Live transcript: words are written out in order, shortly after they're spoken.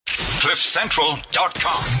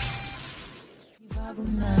CliffCentral.com.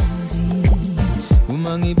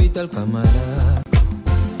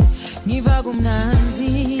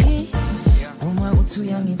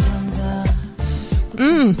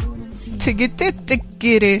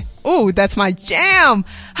 Tigiri. Oh, that's my jam.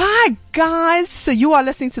 Hi, guys. So you are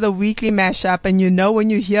listening to the weekly mashup, and you know when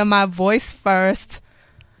you hear my voice first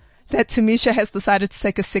that Tamisha has decided to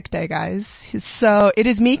take a sick day, guys. So it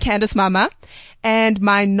is me, Candace Mama, and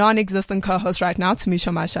my non-existent co-host right now,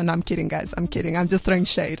 Tamisha Masha. No, I'm kidding, guys. I'm kidding. I'm just throwing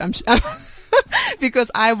shade. Because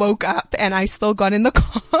I woke up and I still got in the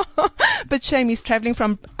car. But shame, he's traveling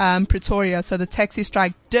from Pretoria, so the taxi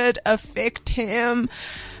strike did affect him.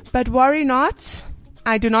 But worry not,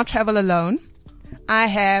 I do not travel alone. I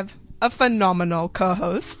have a phenomenal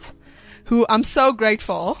co-host who I'm so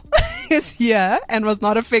grateful is here and was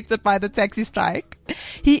not affected by the taxi strike.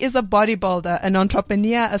 He is a bodybuilder, an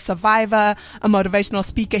entrepreneur, a survivor, a motivational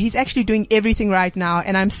speaker. He's actually doing everything right now,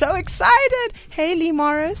 and I'm so excited. Hey, Lee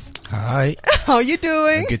Morris. Hi. How are you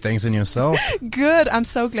doing? Good, thanks, and yourself? Good. I'm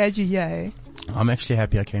so glad you're here. I'm actually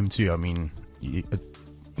happy I came too. I mean,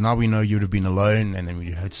 now we know you would have been alone, and then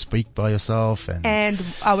you had to speak by yourself. And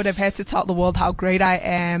I would have had to tell the world how great I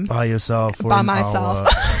am. By yourself. For by myself.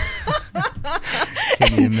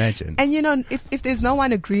 Can you imagine? And you know, if there's no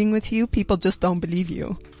one agreeing with you, people just don't believe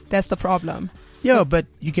you. That's the problem. Yeah, but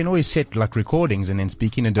you can always set like recordings and then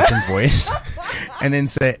speak in a different voice and then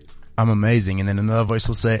say, I'm amazing. And then another voice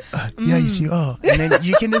will say, yes, you are. And then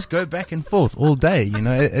you can just go back and forth all day. You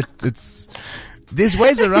know, it's, there's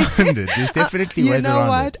ways around it. There's definitely ways around it. You know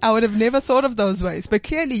what? I would have never thought of those ways, but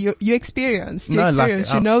clearly you experienced. You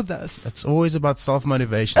know this. It's always about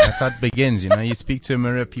self-motivation. That's how it begins. You know, you speak to a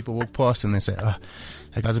mirror, people walk past and they say, oh,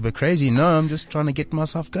 that guy's a bit crazy. No, I'm just trying to get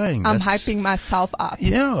myself going. I'm hyping myself up.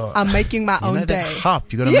 Yeah. I'm making my own day.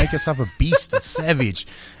 Hype. You got to make yourself a beast, a savage.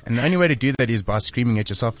 And the only way to do that is by screaming at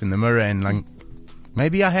yourself in the mirror and like,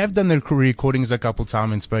 maybe I have done the recordings a couple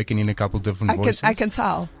times and spoken in a couple different voices. I can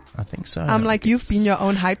tell. I think so. I'm like, you've been your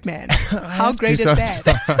own hype man. How great is that?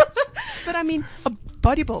 But I mean, a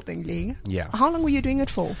bodybuilding league. Yeah. How long were you doing it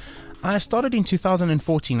for? I started in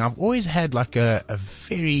 2014. I've always had like a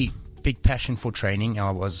very big passion for training. I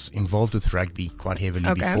was involved with rugby quite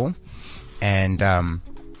heavily before. And I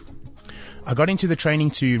got into the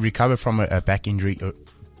training to recover from a back injury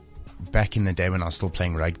back in the day when I was still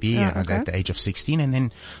playing rugby at the age of 16. And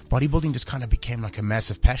then bodybuilding just kind of became like a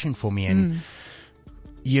massive passion for me. And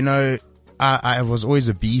you know, I was always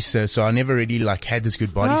a beast, so I never really like had this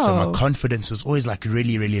good body. So my confidence was always like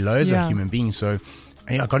really, really low as a human being. So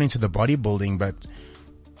I got into the bodybuilding, but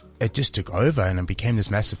it just took over and it became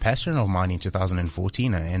this massive passion of mine in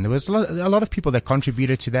 2014. And there was a lot of people that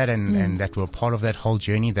contributed to that and that were part of that whole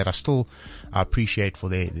journey that I still appreciate for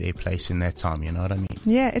their place in that time. You know what I mean?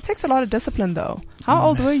 Yeah, it takes a lot of discipline though. How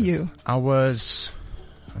old were you? I was...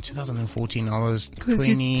 In 2014, I was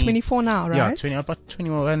 20. You're 24 now, right? Yeah, 20, about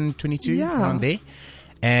 21, 22, around there.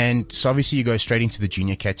 And so obviously you go straight into the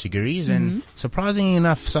junior categories. And surprisingly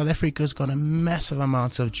enough, South Africa's got a massive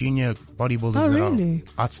amount of junior bodybuilders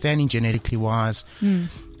that are outstanding genetically wise.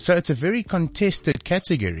 So it's a very contested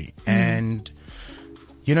category. And,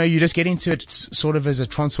 you know, you just get into it sort of as a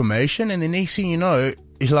transformation. And the next thing you know,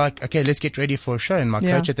 you're like, okay, let's get ready for a show. And my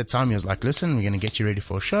coach at the time, he was like, listen, we're going to get you ready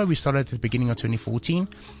for a show. We started at the beginning of 2014.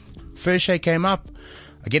 First show came up.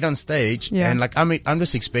 I get on stage and like, I'm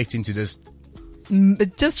just expecting to just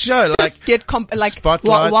show, just get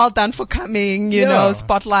spotlight. Well done for coming, you know,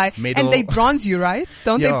 spotlight. Medal. And they bronze you, right?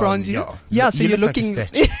 Don't they bronze you? Yeah. So you're looking.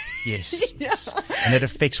 Like yes. And it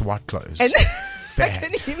affects white clothes. I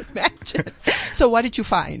can imagine. So what did you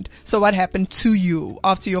find? So what happened to you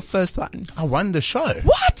after your first one? I won the show.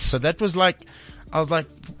 What? So that was like, I was like,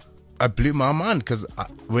 I blew my mind because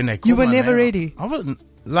when they called you were never ready. I wasn't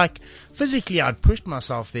like physically. I'd pushed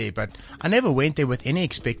myself there, but I never went there with any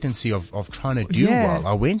expectancy of trying to do well.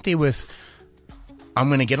 I went there with, I'm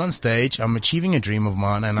going to get on stage. I'm achieving a dream of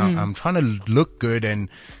mine, and I'm trying to look good and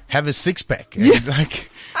have a six pack. And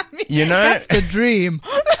like, I mean, you know, that's the dream.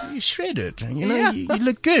 You shredded, you know, you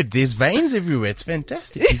look good. There's veins everywhere. It's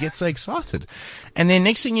fantastic. You get so excited. And then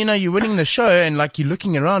next thing you know, you're winning the show and like you're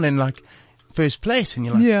looking around and like first place and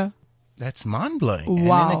you're like, that's mind blowing.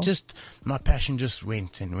 Wow. And then it just, my passion just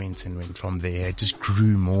went and went and went from there. It just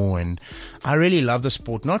grew more. And I really love the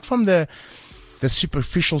sport, not from the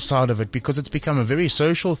superficial side of it, because it's become a very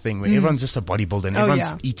social thing where everyone's just a bodybuilder and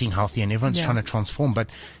everyone's eating healthy and everyone's trying to transform. But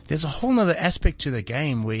there's a whole nother aspect to the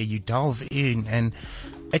game where you delve in and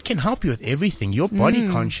it can help you with everything. Your body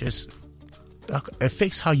conscious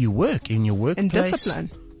affects how you work in your workplace. And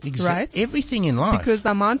discipline. right? Everything in life. Because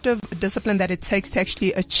the amount of discipline that it takes to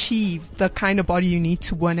actually achieve the kind of body you need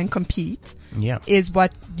to win and compete is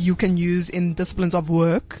what you can use in disciplines of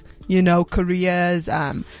work, careers,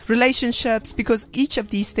 relationships, because each of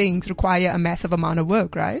these things require a massive amount of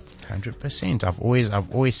work, right? 100%. I've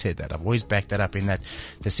always said that. I've always backed that up in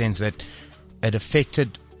the sense that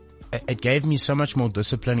it gave me so much more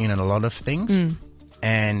discipline in a lot of things.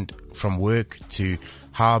 And from work to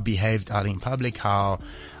how I behaved out in public, how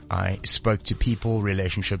I spoke to people,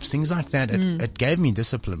 relationships, things like that. It gave me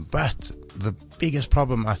discipline. But the biggest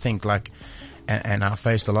problem, I think, and I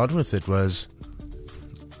faced a lot with it, was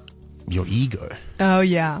your ego. Oh,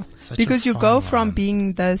 yeah. Because you go from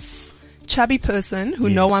being this chubby person who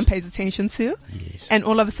no one pays attention to, and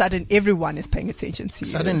all of a sudden everyone is paying attention to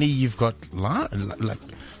you. Suddenly you've got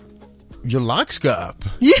your likes go up.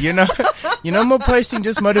 Yeah. You're more posting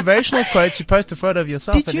just motivational quotes. You post a photo of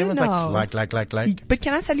yourself and everyone's like. But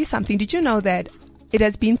can I tell you something? Did you know that it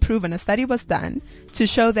has been proven, a study was done to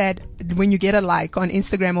show that when you get a like on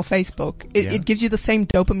Instagram or Facebook, it gives you the same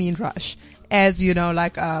dopamine rush as,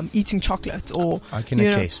 eating chocolate or... I can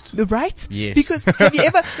attest. Right? Yes. Because have you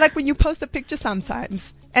ever, when you post a picture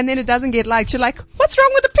sometimes and then it doesn't get liked, you're like, what's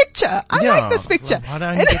wrong with the picture? I like this picture. Why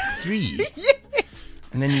don't you get 3? Yes.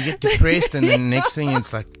 And then you get depressed and then next thing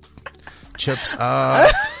it's like chips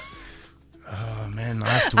out. Oh man, I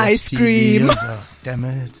have to watch ice TV. cream. Oh, damn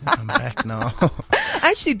it, I'm back now. I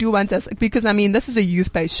actually do want us, because this is a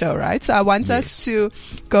youth-based show, right? So I want us to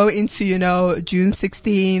go into, June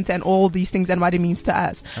 16th and all these things and what it means to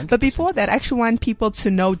us. 100%. But before that, I actually want people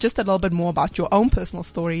to know just a little bit more about your own personal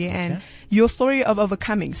story and your story of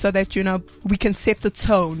overcoming, so that, we can set the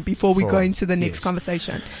tone before we go into the next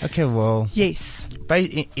conversation. Okay, well. Yes.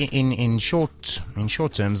 In short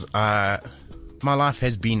terms, my life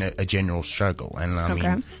has been a general struggle, and I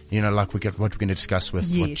mean, what we're going to discuss with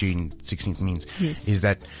what June 16th means is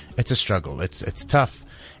that it's a struggle. It's tough,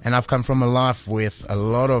 and I've come from a life with a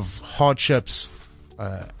lot of hardships,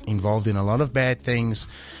 involved in a lot of bad things.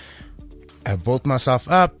 I built myself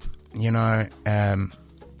up,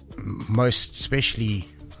 most especially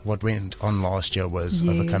what went on last year was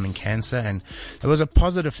overcoming cancer, and it was a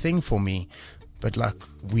positive thing for me, but like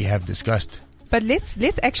we have discussed. But let's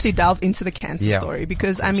actually delve into the cancer story,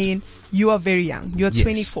 because you are very young. You're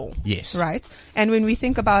 24. Yes. Right? And when we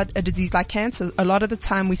think about a disease like cancer, a lot of the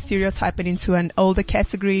time we stereotype it into an older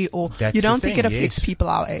category, or you don't think it affects people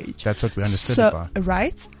our age. That's what we understood about.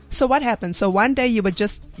 Right? So what happened? So one day you were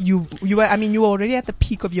already at the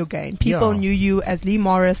peak of your game. People knew you as Lee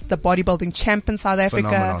Morris, the bodybuilding champ in South Africa.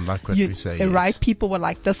 Phenomenon, like what we say. Right? People were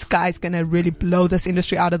like, this guy's gonna really blow this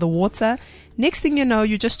industry out of the water. Next thing you know,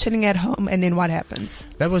 you're just chilling at home, and then what happens?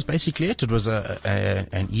 That was basically it. It was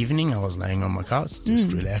an evening. I was laying on my couch,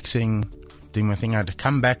 just relaxing, doing my thing. I'd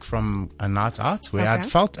come back from a night out where I'd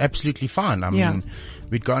felt absolutely fine. I mean,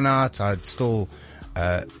 we'd gone out. I'd still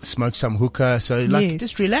smoked some hookah, so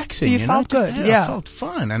just relaxing. So you felt good. I felt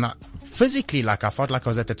fine, and physically, I felt like I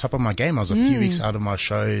was at the top of my game. I was a few weeks out of my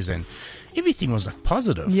shows, and everything was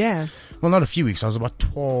positive. Yeah. Well, not a few weeks. I was about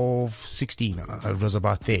 12, 16. It was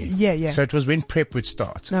about there. Yeah. So it was when prep would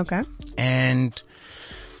start. Okay. And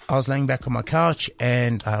I was laying back on my couch,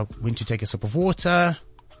 and I went to take a sip of water,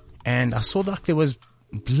 and I saw there was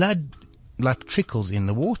blood, trickles in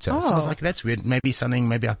the water. So I was like, that's weird. Maybe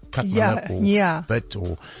I cut my lip or bit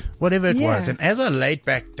or whatever it was. And as I laid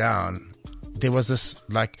back down, there was this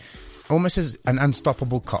almost as an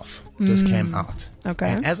unstoppable cough just came out. Okay.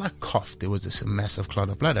 And as I coughed, there was this massive clot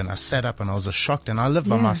of blood, and I sat up and I was just shocked, and I lived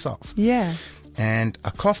by myself. Yeah. And I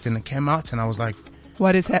coughed and it came out, and I was like,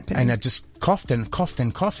 what is happening? And I just coughed and coughed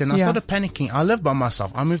and coughed, and I started panicking. I lived by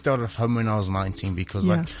myself. I moved out of home when I was 19 because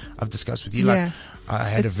I've discussed with you, I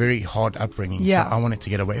had a very hard upbringing, so I wanted to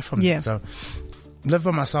get away from it. So lived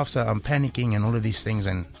by myself, so I'm panicking and all of these things.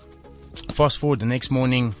 And fast forward, the next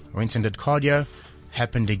morning, I went and did cardio.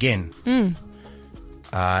 Happened again. Then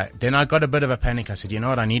I got a bit of a panic. I said, you know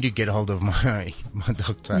what, I need to get a hold of my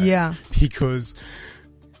doctor. Yeah. Because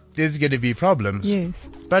there's going to be problems. Yes.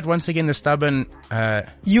 But once again, the stubborn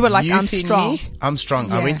you were like, I'm strong. I'm strong.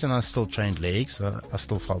 Yeah. I went and I still trained legs, so I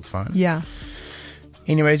still felt fine. Yeah.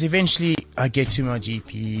 Anyways, eventually I get to my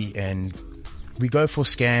GP, and we go for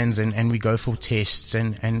scans and we go for tests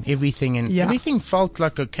and everything, and everything felt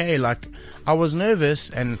okay. I was nervous,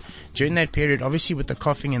 and during that period, obviously with the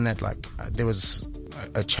coughing and that, there was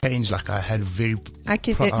a change. I had very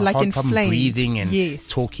hard problem breathing and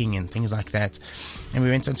talking and things like that. And we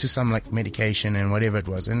went onto some medication and whatever it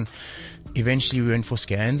was, and eventually we went for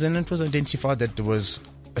scans, and it was identified that there was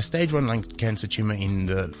a stage 1 lung cancer tumor in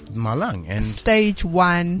my lung, and stage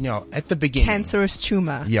 1 at the beginning, cancerous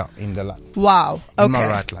tumor. Yeah, in the lung. Wow. Okay. In my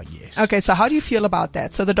right lung, yes. Okay, so how do you feel about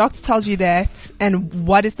that? So the doctor tells you that, and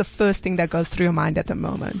what is the first thing that goes through your mind at the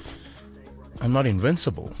moment? I'm not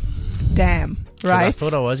invincible. Damn. Right. I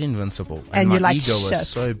thought I was invincible, and my you're like, ego shit. was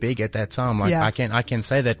so big at that time. Like I can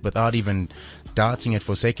say that without even doubting it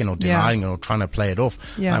for a second or denying it or trying to play it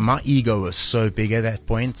off. Yeah. Like, my ego was so big at that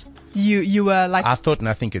point. You were like, I thought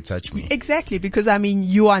nothing could touch me. Exactly, because I mean,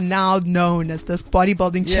 you are now known as this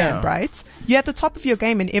bodybuilding champ, right? You're at the top of your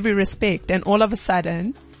game in every respect, and all of a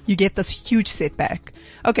sudden, you get this huge setback.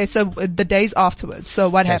 Okay, so the days afterwards, so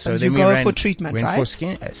what happens? So you go for treatment, went right? for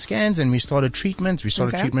scans, and we started treatment. We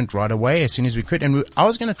started treatment right away as soon as we could, and I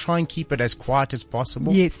was going to try and keep it as quiet as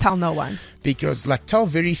possible. Yes, tell no one. Because, tell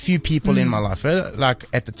very few people in my life. Like,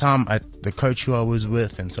 at the time, the coach who I was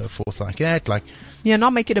with and so forth, like that. Yeah,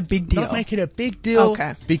 not make it a big deal. Not make it a big deal.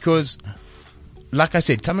 Okay. Because, like I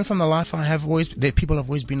said, coming from the life I have people have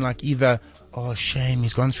always been like either, oh, shame,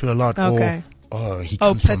 he's gone through a lot, or, oh, he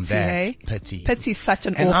comes pity, from that. Hey? Pity. Pity is such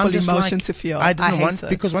an awful emotion to feel. I didn't hate want, it.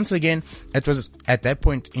 because once again, it was at that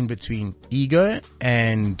point in between ego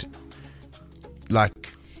and,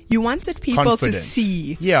 you wanted people confidence. To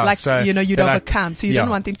see, so you'd overcome. So you didn't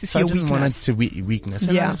want them to see your weakness. I didn't want it to weakness.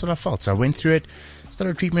 And that's what I felt. So I went through it,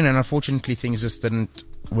 started treatment, and unfortunately things just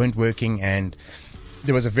weren't working, and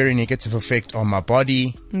there was a very negative effect on my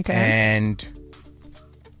body. Okay. And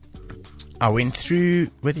I went through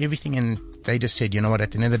with everything, and they just said, you know what,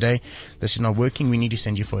 at the end of the day, this is not working. We need to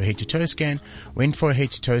send you for a head to toe scan. Went for a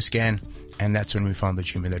head to toe scan, and that's when we found the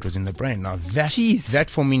tumor that was in the brain. Now that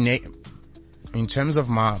for me, in terms of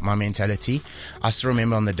my mentality, I still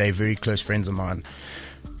remember on the day, very close friends of mine,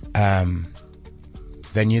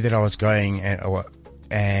 they knew that I was going,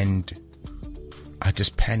 and I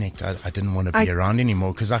just panicked. I didn't want to be around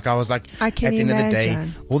anymore, because I was like, at the end of the day,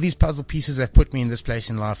 all these puzzle pieces have put me in this place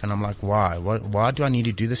in life, and I'm like, why? Why do I need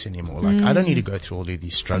to do this anymore? I don't need to go through all of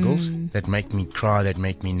these struggles that make me cry, that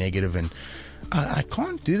make me negative, and I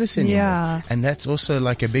can't do this anymore. Yeah. And that's also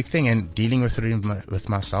a big thing, and dealing with it with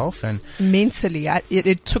myself, and mentally,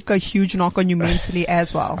 it took a huge knock on you mentally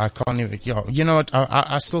as well. I can't even, you know what,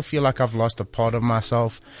 I still feel like I've lost a part of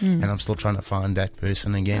myself, and I'm still trying to find that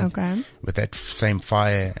person again, with that same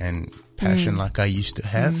fire and passion like I used to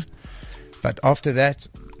have. But after that,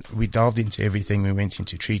 we delved into everything. We went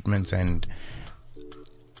into treatments, and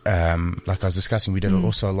like I was discussing, we did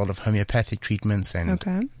also a lot of homeopathic treatments,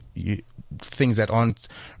 and things that aren't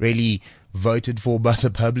really voted for by the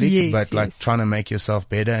public, but trying to make yourself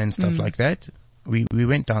better and stuff like that. We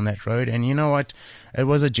went down that road, and you know what? It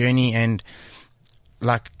was a journey, and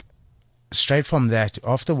straight from that,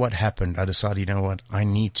 after what happened, I decided, you know what? I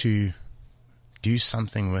need to do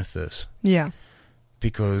something with this. Yeah.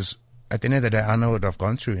 Because at the end of the day, I know what I've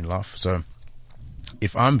gone through in life. So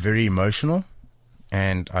if I'm very emotional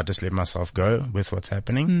and I just let myself go with what's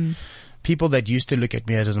happening, people that used to look at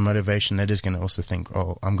me as a motivation, they're just going to also think,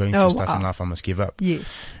 oh, I'm going through stuff in life, I must give up.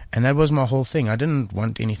 Yes. And that was my whole thing. I didn't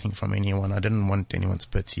want anything from anyone. I didn't want anyone's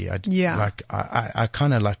pity. I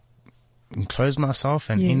kind of enclosed myself,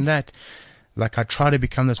 and in that, I try to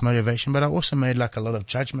become this motivation, but I also made a lot of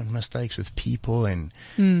judgment mistakes with people, and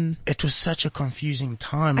it was such a confusing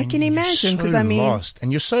time. I can imagine, because lost,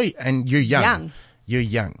 and you're young. You're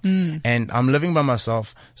young, and I'm living by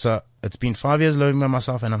myself. So it's been 5 years living by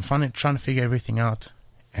myself, and I'm trying to figure everything out,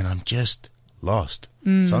 and I'm just lost.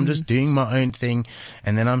 So I'm just doing my own thing,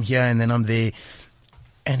 and then I'm here, and then I'm there,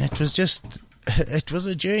 and it was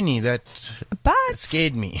a journey that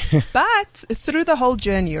scared me. But through the whole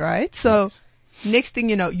journey, right? So next thing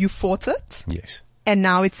you know, you fought it. Yes. And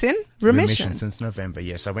now it's in remission. Since November,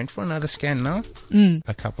 yes. I went for another scan now,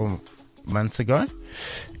 a couple months ago,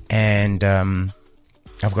 and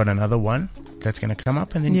I've got another one that's going to come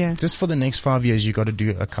up, and then just for the next 5 years, you got to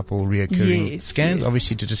do a couple reoccurring scans,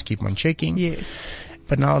 obviously, to just keep on checking. Yes.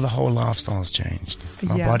 But now the whole lifestyle's changed.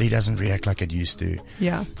 My body doesn't react like it used to.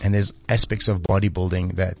 Yeah. And there's aspects of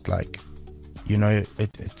bodybuilding that,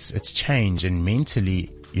 it's changed, and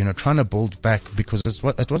mentally, trying to build back, because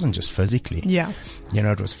it wasn't just physically. Yeah.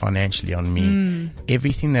 It was financially on me.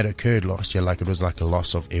 Everything that occurred last year, it was like a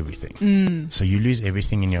loss of everything. So you lose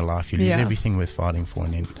everything in your life. You lose everything worth fighting for,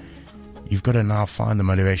 and then you've got to now find the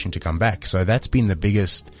motivation to come back. So that's been the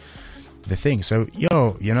thing. So,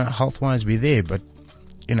 health-wise, we're there, but,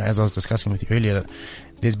 as I was discussing with you earlier,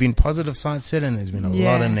 there's been positive sides to it, and there's been a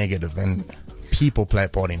lot of negative, and people play a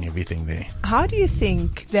part in everything there. How do you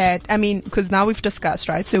think that, because now we've discussed,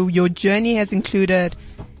 right? So your journey has included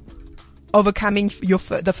overcoming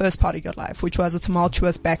the first part of your life, which was a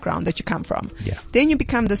tumultuous background that you come from. Yeah. Then you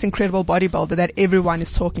become this incredible bodybuilder that everyone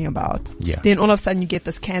is talking about. Yeah. Then all of a sudden you get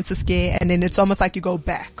this cancer scare, and then it's almost like you go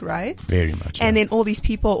back, right? Very much. And yeah. then all these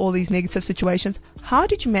people, all these negative situations. How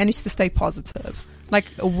did you manage to stay positive? Like,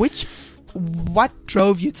 what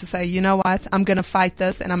drove you to say, you know what, I'm going to fight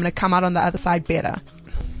this and I'm going to come out on the other side better?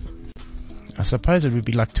 I suppose it would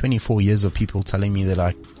be like 24 years of people telling me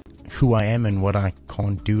that who I am and what I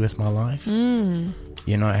can't do with my life. You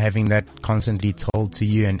know, having that constantly told to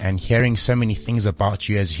you and hearing so many things about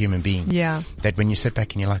you as a human being. Yeah. That when you sit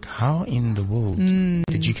back and you're like, how in the world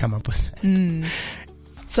did you come up with that?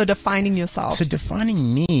 So defining yourself. So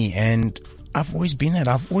defining me, and I've always been that.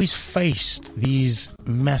 I've always faced these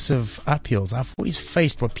massive uphills. I've always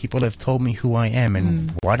faced what people have told me who I am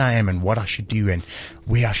and what I am and what I should do and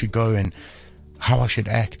where I should go and how I should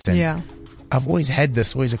act. And yeah. I've always had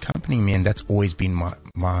this always accompanying me, and that's always been my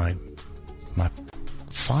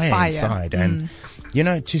fire inside. And, you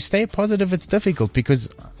know, to stay positive, it's difficult because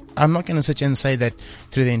I'm not going to sit here and say that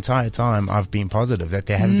through the entire time I've been positive, that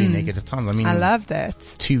there haven't been negative times. I mean, I love that.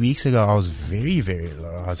 2 weeks ago, I was very, very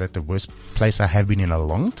low. I was at the worst place I have been in a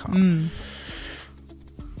long time.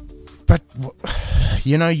 But,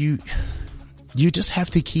 you know, you just have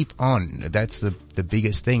to keep on. That's the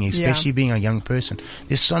biggest thing, especially being a young person.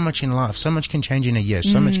 There's so much in life. So much can change in a year.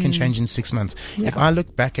 So much can change in 6 months. Yeah. If I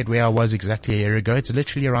look back at where I was exactly a year ago, it's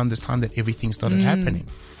literally around this time that everything started happening.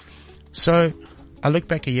 So I look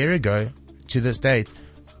back a year ago to this date,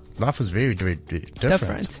 life was very, very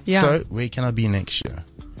different. Yeah. So where can I be next year?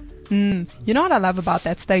 You know what I love about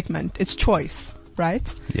that statement? It's choice,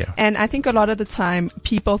 right? Yeah. And I think a lot of the time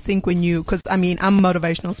people think because I mean, I'm a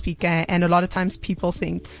motivational speaker, and a lot of times people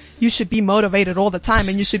think you should be motivated all the time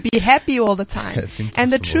and you should be happy all the time. That's impossible.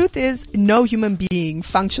 And the truth is, no human being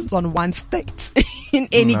functions on one state in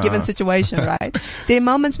any given situation, right? There are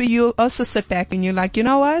moments where you also sit back and you're like, you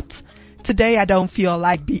know what? Today I don't feel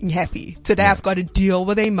like being happy. Today I've got to deal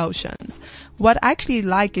with emotions. What I actually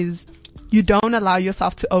like is you don't allow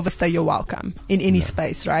yourself to overstay your welcome in any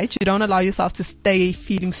space, right? You don't allow yourself to stay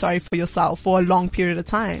feeling sorry for yourself for a long period of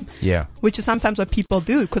time. Yeah. Which is sometimes what people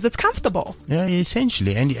do because it's comfortable. Yeah,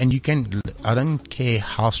 essentially. And you can, I don't care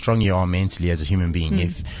how strong you are mentally as a human being.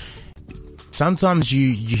 If sometimes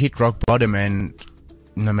you hit rock bottom, and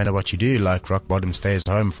no matter what you do, like rock bottom stays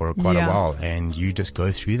home for quite a while, and you just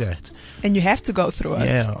go through that. And you have to go through it.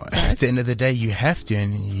 Yeah. Right? At the end of the day, you have to,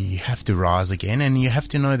 and you have to rise again, and you have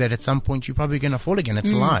to know that at some point you're probably going to fall again.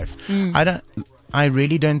 It's life. I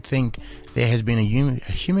really don't think there has been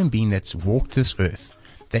a human being that's walked this earth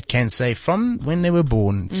that can say from when they were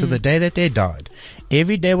born to the day that they died,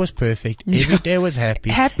 every day was perfect, every day was happy.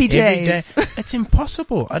 Happy days. It's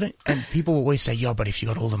impossible. And people always say, yeah, but if you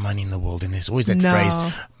got all the money in the world, and there's always that phrase,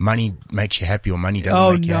 money makes you happy or money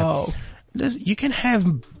doesn't make you happy. You can have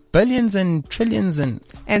billions and trillions and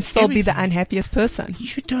still be the unhappiest person.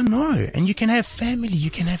 You don't know. And you can have family, you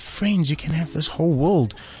can have friends, you can have this whole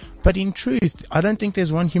world. But in truth, I don't think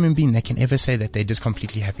there's one human being that can ever say that they're just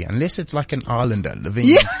completely happy, unless it's like an islander living.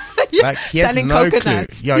 Like he has selling no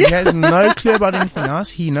coconuts. clue. He has no clue about anything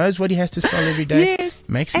else. He knows what he has to sell every day. Yes.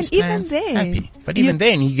 Makes his And plans, even then, happy. But even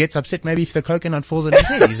then, he gets upset maybe if the coconut falls on his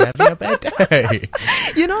head. He's having a bad day.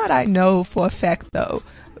 You know what I know for a fact though?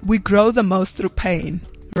 We grow the most through pain,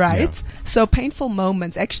 right? Yeah. So painful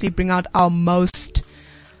moments actually bring out our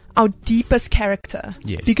deepest character.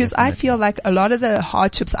 Yes, because definitely. I feel like a lot of the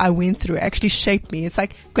hardships I went through actually shaped me. It's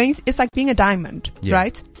like being a diamond,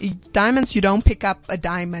 right? Diamonds, you don't pick up a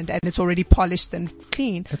diamond and it's already polished and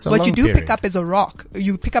clean. What you do pick up is a rock.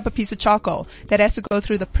 You pick up a piece of charcoal that has to go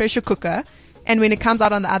through the pressure cooker. And when it comes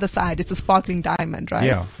out on the other side, it's a sparkling diamond, right?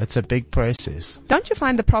 Yeah, it's a big process. Don't you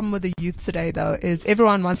find the problem with the youth today, though, is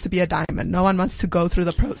everyone wants to be a diamond. No one wants to go through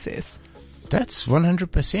the process. That's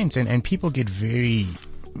 100%. And people get very,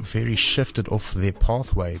 very shifted off their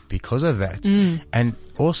pathway because of that. And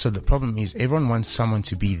also the problem is everyone wants someone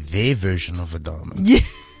to be their version of a diamond. Yeah.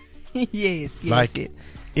 yes.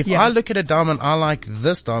 If I look at a diamond, I like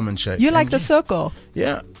this diamond shape. You like the circle.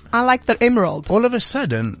 Yeah. I like the emerald. All of a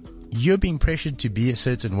sudden, you're being pressured to be a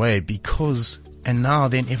certain way and now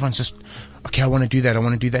then everyone's just, okay, I want to do that. I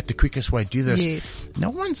want to do that the quickest way. Do this. Yes. No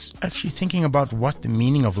one's actually thinking about what the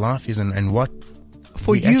meaning of life is and what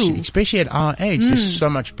for you. Actually, especially at our age, there's so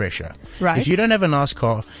much pressure. Right. If you don't have a nice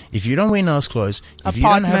car, if you don't wear nice clothes, if you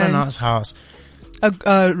don't have a nice house, a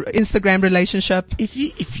Instagram relationship, if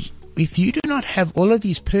you do not have all of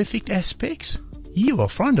these perfect aspects, you are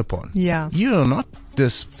frowned upon. Yeah. You are not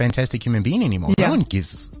this fantastic human being anymore. Yeah. No one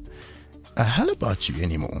gives a hell about you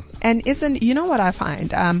anymore. And you know what I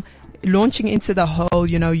find? launching into the whole,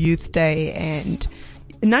 Youth Day, and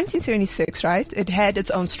in 1976, right, it had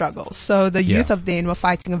its own struggles. So the youth of then were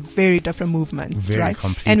fighting a very different movement, right?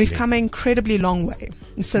 Completely. And we've come an incredibly long way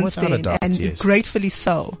since then, and gratefully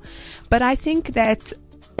so. But I think that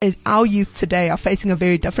our youth today are facing a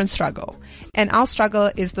very different struggle. And our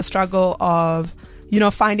struggle is the struggle of,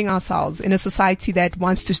 finding ourselves in a society that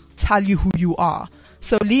wants to tell you who you are.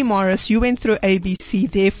 So Lee Morris, you went through ABC,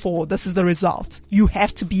 therefore this is the result. You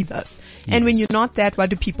have to be this. Yes. And when you're not that, what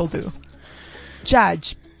do people do?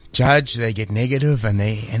 Judge, they get negative, and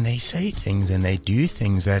they say things and they do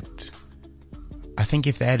things that I think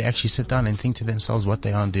if they had actually sit down and think to themselves what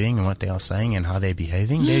they are doing and what they are saying and how they're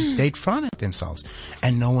behaving, they'd frown at themselves.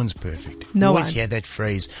 And no one's perfect. No one. Always hear that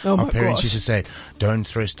phrase. Our parents used to say, don't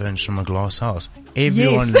throw stones from a glass house.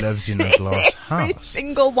 Everyone lives in a glass house. Every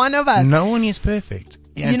single one of us. No one is perfect.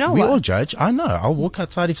 Yeah, we all judge. I know. I'll walk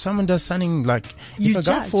outside if someone does something like, if a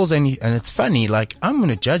guy falls and it's funny, like, I'm going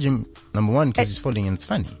to judge him, number one, because he's falling and it's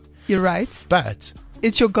funny. You're right. But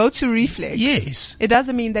it's your go-to reflex. Yes. It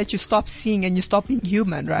doesn't mean that you stop seeing and you stop being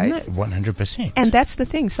human, right? No, 100%. And that's the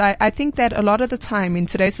thing. So I think that a lot of the time in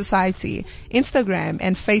today's society, Instagram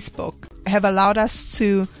and Facebook have allowed us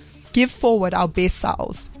to give forward our best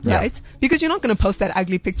selves, right? Because you're not going to post that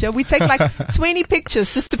ugly picture. We take like 20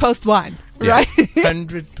 pictures just to post one, right?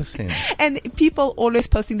 100%. And people always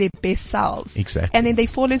posting their best selves. Exactly. And then they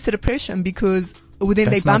fall into depression because then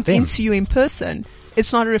they bump into you in person.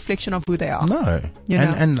 It's not a reflection of who they are. No.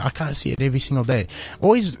 And I can't see it every single day.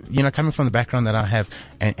 Always, coming from the background that I have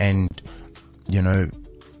and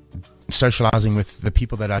socializing with the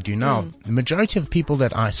people that I do now, the majority of people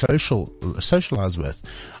that I socialize with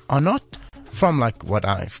are not from like what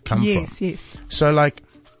I've come from. Yes. So like,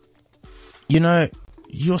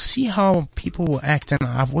 you'll see how people will act, and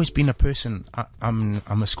I've always been a person. I'm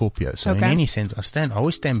a Scorpio, so in any sense, I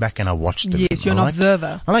always stand back and I watch them. Yes, you're an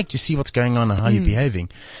observer. I like to see what's going on and how you're behaving,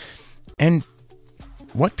 and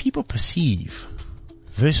what people perceive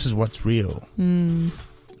versus what's real.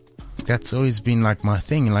 That's always been like my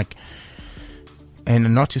thing. Like,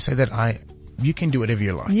 and not to say that you can do whatever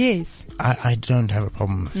you like. Yes, I don't have a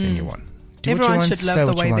problem with anyone. Do Everyone should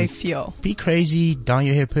love the way they feel. Be crazy, dye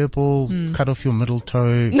your hair purple, cut off your middle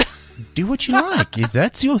toe. Do what you like. If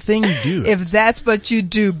that's your thing, do it. If that's what you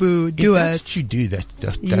do, boo, do it. If that's what you do,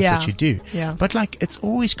 that's what you do. Yeah. But like, it's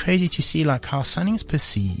always crazy to see like how something's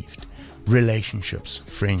perceived. Relationships,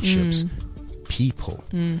 friendships, people.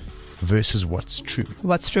 Versus what's true.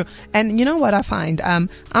 And you know what I find? I'm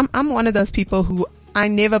one of those people who I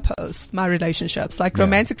never post my relationships, like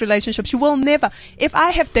romantic relationships. You will never. If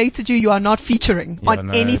I have dated you, you are not featuring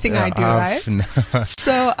on anything I do, right? No.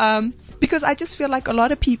 So, because I just feel like a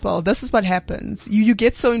lot of people, this is what happens. You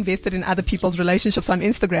get so invested in other people's relationships on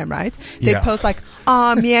Instagram, right? They post like,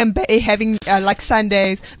 me and Bae having like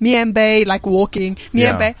Sundays, me and Bae like walking, me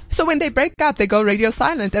and Bae. So when they break up, they go radio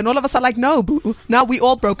silent, and all of us are like, no, boo, now we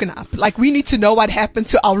all broken up. Like, we need to know what happened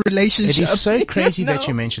to our relationship. It is so crazy that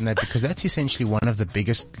you mentioned that, because that's essentially one of the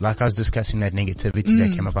biggest, like I was discussing that negativity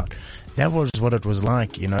that came about. That was what it was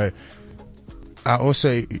like, I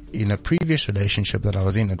also, in a previous relationship that I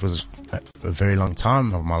was in, it was a very long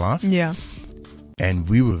time of my life. Yeah. And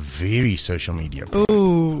we were very social media.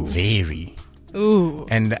 Ooh. Very. Ooh.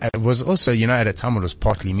 And it was also, at a time it was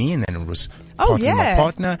partly me, and then it was partly my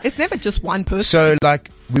partner. It's never just one person. So like,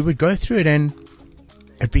 we would go through it, and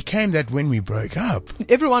it became that when we broke up,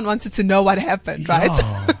 everyone wanted to know what happened, right?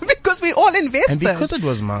 Because we all invested. And because it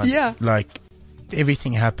was my, like,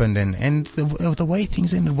 everything happened, and the way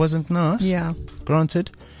things ended wasn't nice. Yeah.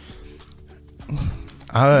 Granted.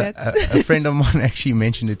 A friend of mine actually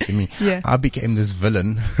mentioned it to me. Yeah. I became this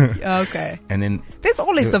villain. Okay. And then there's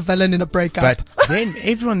always the villain in a breakup. But then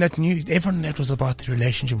everyone that was about the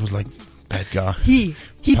relationship was like, bad guy. He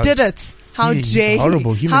did it. How dare he?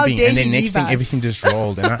 Horrible human being. And then next thing, us? Everything just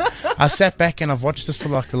rolled. And I sat back and I've watched this for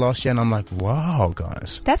like the last year, and I'm like, wow,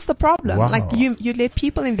 guys. That's the problem. Wow. Like, you let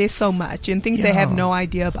people invest so much in things they have no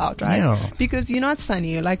idea about, right? Yeah. Because it's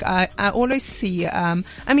funny. Like, I always see,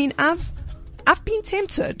 I've been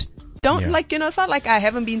tempted. It's not like I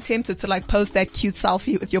haven't been tempted to like post that cute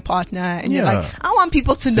selfie with your partner, and you're like, I want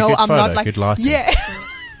people to know I'm not like, good lighting.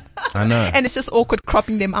 I know. And it's just awkward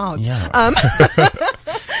cropping them out. Yeah.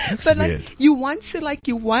 But like, you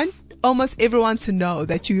want almost everyone to know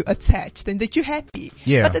that you're attached and that you're happy.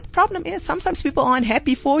 Yeah. But the problem is, sometimes people aren't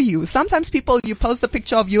happy for you. Sometimes you post a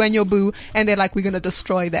picture of you and your boo, and they're like, we're going to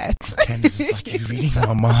destroy that. Candace, it's like you're reading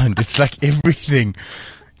my mind. It's like everything.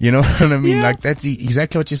 You know what I mean? Yeah. Like, that's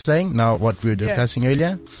exactly what you're saying. Now, what we were discussing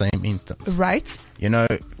earlier, same instance. Right.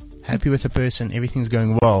 happy with the person, everything's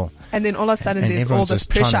going well. And then all of a sudden there's all this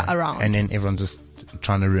pressure around. And then everyone's just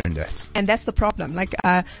trying to ruin that. And that's the problem. Like,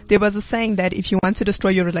 there was a saying that if you want to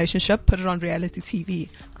destroy your relationship, put it on reality TV.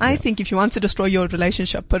 I think if you want to destroy your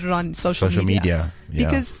relationship, put it on social media. Yeah.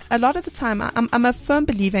 Because a lot of the time, I'm a firm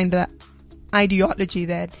believer in the ideology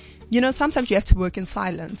that, you know, sometimes you have to work in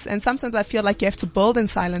silence. And sometimes I feel like you have to build in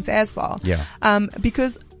silence as well. Yeah.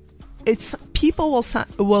 Because people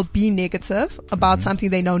will be negative about something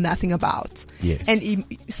they know nothing about. Yes. And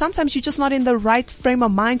sometimes you're just not in the right frame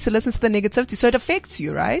of mind to listen to the negativity. So it affects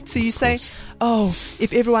you, right? So you say, oh,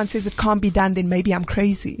 if everyone says it can't be done, then maybe I'm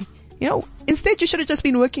crazy. You know, instead you should have just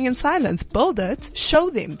been working in silence. Build it. Show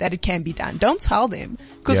them that it can be done. Don't tell them.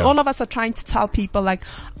 Because all of us are trying to tell people, like,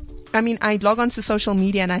 I mean, I log onto social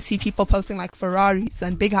media and I see people posting like Ferraris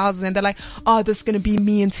and big houses, and they're like, oh, this is going to be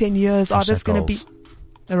me in 10 years. Oh, this is going to be...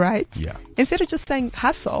 Right? Yeah. Instead of just saying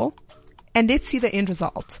hustle and let's see the end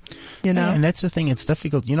result, you know? Yeah, and that's the thing. It's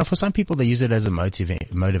difficult. You know, for some people, they use it as a motivating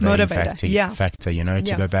factor, you know,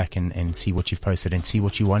 to go back and see what you've posted and see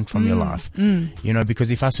what you want from your life. You know, because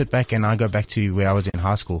if I sit back and I go back to where I was in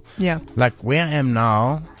high school, like where I am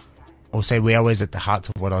now, or say where I was at the heart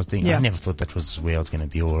of what I was doing, I never thought that was where I was going to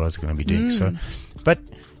be or what I was going to be doing. So, but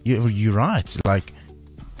you're right. Like,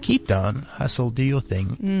 keep down, hustle, do your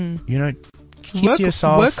thing, you know. Keep to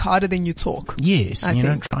yourself. Work harder than you talk. Yes, you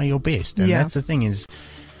know, try your best. And that's the thing is,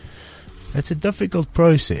 it's a difficult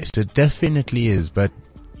process. It definitely is, but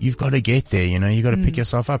you've got to get there, you know, you've got to pick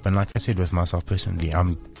yourself up. And like I said, with myself personally,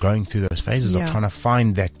 I'm going through those phases of trying to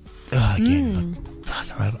find that, again,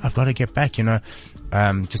 I've got to get back, you know.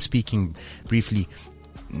 Just speaking briefly,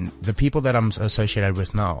 the people that I'm associated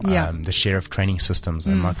with now, the Sheriff Training Systems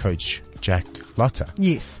and my coach, Jack Lotter.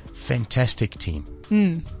 Yes. Fantastic team.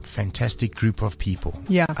 Fantastic group of people.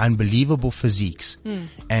 Yeah. Unbelievable physiques.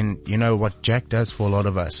 And you know what Jack does for a lot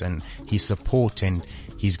of us, and his support and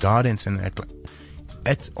his guidance, and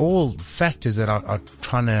it's all factors that are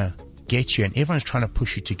trying to get you, and everyone's trying to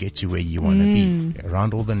push you to get to where you want to be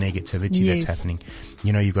around all the negativity that's happening.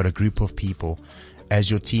 You know, you've got a group of people as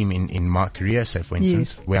your team in my career. So for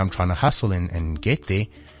instance, where I'm trying to hustle and get there,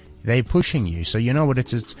 they're pushing you. So you know what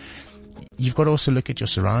it's you've got to also look at your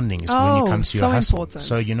surroundings when you come to your hustle. Important.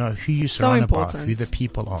 So you know who you surround by, who the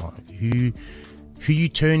people are, who you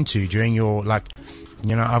turn to during your, like,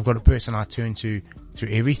 you know, I've got a person I turn to through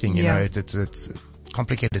everything. You know, it's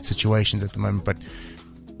complicated situations at the moment, but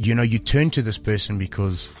you know, you turn to this person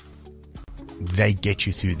because they get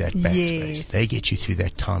you through that bad space. They get you through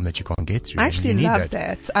that time that you can't get through. I actually love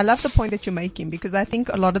that. I love the point that you're making, because I think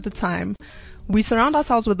a lot of the time we surround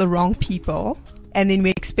ourselves with the wrong people, and then we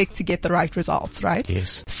expect to get the right results, right?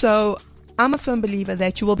 Yes. So I'm a firm believer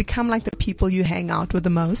that you will become like the people you hang out with the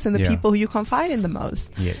most and the people who you confide in the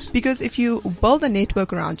most. Yes. Because if you build a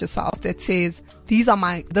network around yourself that says, this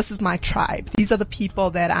is my tribe, these are the people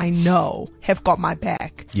that I know have got my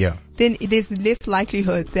back. Yeah. Then there's less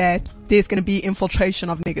likelihood that there's going to be infiltration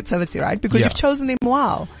of negativity, right? Because you've chosen them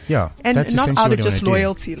well. Yeah. And not out of just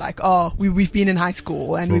loyalty, like, oh, we've been in high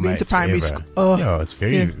school and we went to primary school. Oh, yeah, it's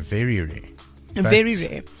very rare. Very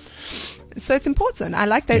rare. So it's important. I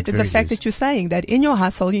like that the fact that you're saying that in your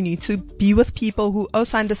hustle, you need to be with people who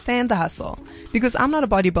also understand the hustle. Because I'm not a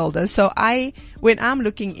bodybuilder, so when I'm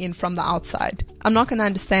looking in from the outside, I'm not going to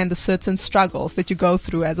understand the certain struggles that you go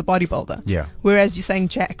through as a bodybuilder. Yeah. Whereas you're saying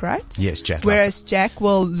Jack, right? Yes, Jack. Whereas Jack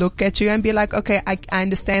will look at you and be like, okay, I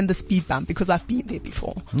understand the speed bump because I've been there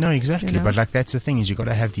before. No, exactly. You know? But like, that's the thing, is you got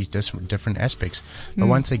to have these different aspects. But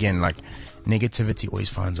once again, like, negativity always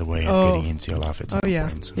finds a way of getting into your life. It's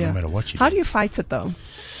no matter what you do. How do you fight it though?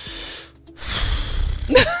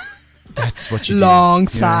 That's what you Long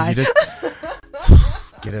do. sigh. You just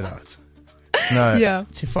get it out. No,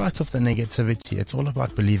 to fight off the negativity, it's all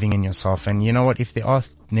about believing in yourself. And you know what? If there are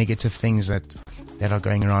negative things that are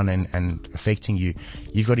going around and affecting you,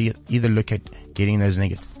 you've got to either look at getting those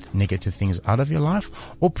negative things out of your life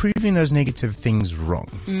or proving those negative things wrong.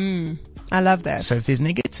 I love that. So if there's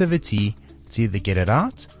negativity, it's either get it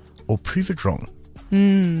out or prove it wrong.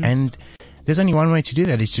 And there's only one way to do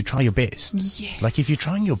that, is to try your best. Yes. Like, if you're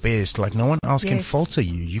trying your best, like, no one else can falter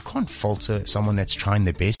you. You can't falter someone that's trying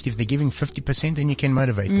their best. If they're giving 50%, then you can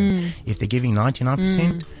motivate them. If they're giving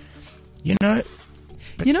 99%, you know.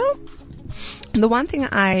 You know, the one thing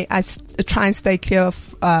I try and stay clear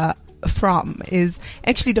of, from is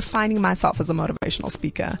actually defining myself as a motivational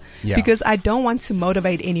speaker, because I don't want to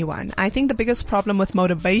motivate anyone. I think the biggest problem with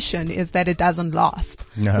motivation is that it doesn't last,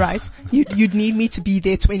 right? You'd need me to be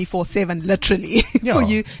there 24/7, literally, for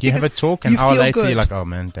you. You have a talk, and an hour later you're like, oh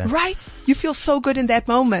man, damn. Right? You feel so good in that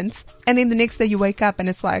moment, and then the next day you wake up and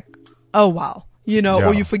it's like, oh wow,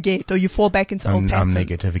 or you forget, or you fall back into old patterns. I'm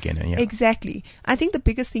negative again. Yeah. Exactly. I think the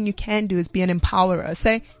biggest thing you can do is be an empowerer.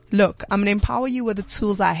 Say, look, I'm going to empower you with the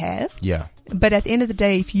tools I have. Yeah. But at the end of the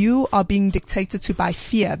day, if you are being dictated to by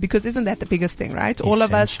fear, because isn't that the biggest thing, right? All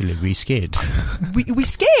of us. Essentially, we're scared. We're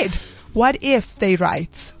scared. What if they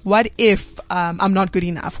write? What if I'm not good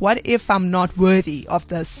enough? What if I'm not worthy of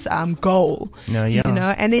this goal? No,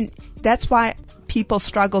 yeah. And then that's why people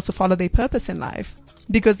struggle to follow their purpose in life,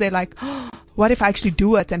 because they're like, oh, what if I actually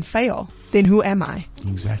do it and fail? Then who am I?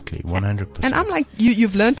 Exactly, 100%. And I'm like,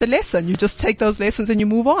 you've learned the lesson. You just take those lessons and you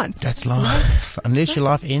move on. That's life. Unless your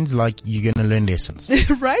life ends, like, you're going to learn lessons.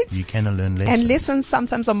 Right? You can learn lessons. And lessons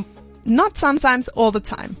sometimes are, not sometimes, all the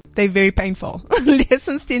time. They're very painful.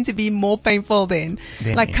 Lessons tend to be more painful than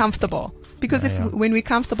comfortable. Because when we're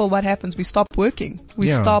comfortable, what happens? We stop working. We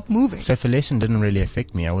stop moving. So if a lesson didn't really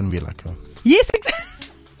affect me, I wouldn't be like, oh. Yes, exactly.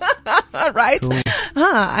 Right? Cool.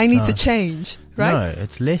 I need to change. Right? No,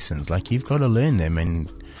 it's lessons. Like, you've got to learn them,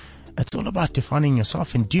 and it's all about defining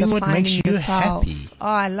yourself and doing what makes you happy. Oh,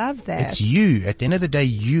 I love that. It's you. At the end of the day,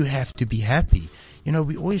 you have to be happy.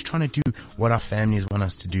 We're always trying to do what our families want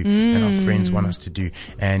us to do and our friends want us to do,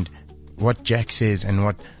 and what Jack says and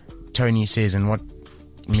what Tony says and what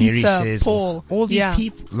Mary says. Paul. All these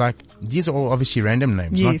people, like, these are all obviously random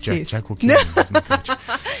names, yes, not Jack. Yes. Jack will kill me. He's my coach.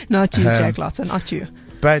 Not you, Jack Lotter, not you.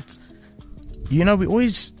 But, we're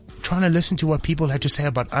always trying to listen to what people have to say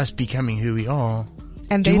about us becoming who we are.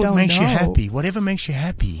 And do they what don't makes know. you happy. Whatever makes you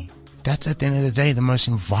happy. That's, at the end of the day, the most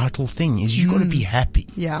vital thing is you got to be happy.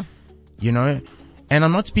 Yeah. And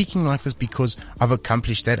I'm not speaking like this because I've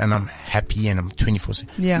accomplished that and I'm happy and I'm 24/7.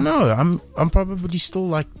 Yeah. No, I'm probably still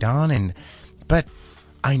like down, but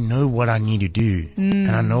I know what I need to do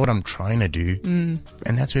and I know what I'm trying to do,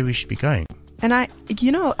 and that's where we should be going. And I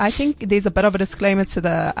think there's a bit of a disclaimer to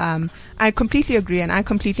the, I completely agree and I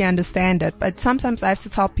completely understand it, but sometimes I have to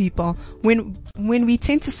tell people when we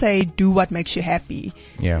tend to say, do what makes you happy,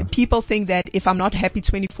 people think that if I'm not happy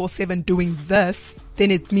 24/7 doing this, then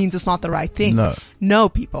it means it's not the right thing. No,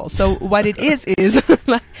 people. So what it is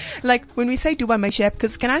like when we say do what makes you happy,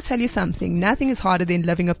 because can I tell you something? Nothing is harder than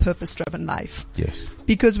living a purpose-driven life. Yes.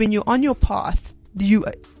 Because when you're on your path, you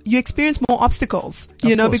experience more obstacles,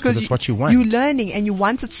 because that's what you want. You're learning and you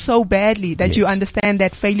want it so badly that you understand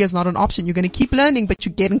that failure is not an option. You're going to keep learning, but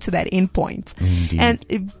you're getting to that end point.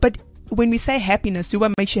 Indeed. But when we say happiness, do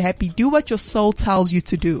what makes you happy, do what your soul tells you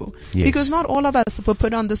to do. Yes. Because not all of us were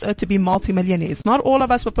put on this earth to be multimillionaires. Not all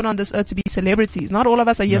of us were put on this earth to be celebrities. Not all of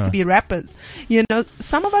us are here to be rappers.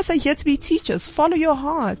 Some of us are here to be teachers. Follow your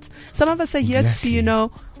heart. Some of us are here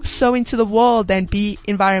to, sow into the world and be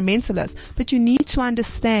environmentalists. But you need to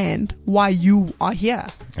understand why you are here.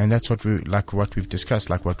 And that's what what we've discussed,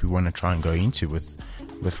 like what we want to try and go into with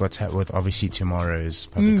with obviously tomorrow's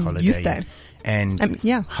public holiday. Youth Day. And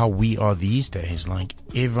how we are these days, like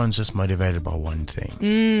everyone's just motivated by one thing.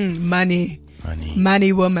 Money,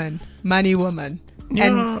 woman.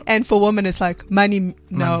 Yeah. And for women it's like money.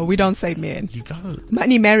 No, we don't say men. You got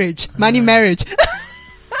money, marriage. Marriage.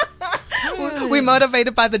 We're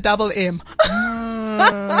motivated by the double M.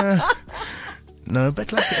 No,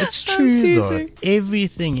 but like it's true though.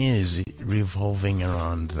 Everything is revolving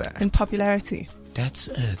around that. And popularity. That's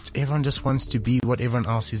it. Everyone just wants to be what everyone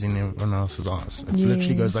else is in everyone else's eyes. It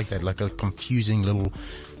literally goes like that, like a confusing little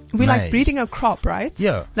We're like breeding a crop, right?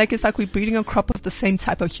 Yeah. Like it's like we're breeding a crop of the same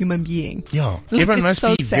type of human being. Yeah. Like, everyone must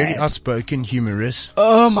be sad. very outspoken, humorous.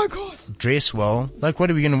 Oh my God. Dress well. Like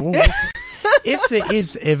what are we going to... If there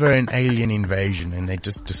is ever an alien invasion and they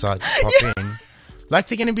just decide to pop in... Like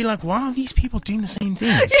they're going to be like, wow, these people doing the same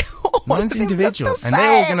things. One's individual. And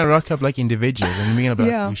they're all going to rock up like individuals. And we're going to be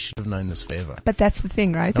like, we should have known this forever. But that's the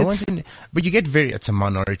thing, right? But you get it's a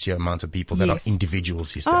minority amount of people that are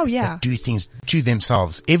individuals these days. That do things to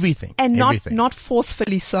themselves. Everything. And not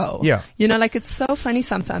forcefully so. Yeah. Like it's so funny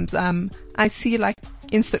sometimes. I see like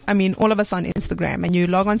all of us on Instagram, and you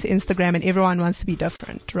log onto Instagram and everyone wants to be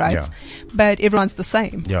different, right? Yeah. But everyone's the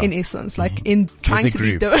same in essence. Like in trying to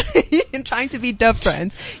be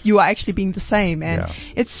different, you are actually being the same. And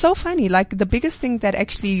it's so funny. Like the biggest thing that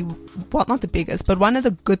actually, well, not the biggest, but one of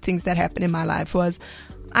the good things that happened in my life was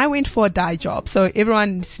I went for a dye job. So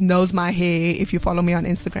everyone knows my hair if you follow me on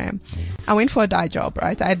Instagram. I went for a dye job,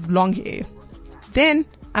 right? I had long hair. Then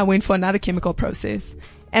I went for another chemical process.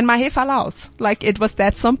 And my hair fell out. Like it was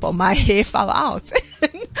that simple. My hair fell out.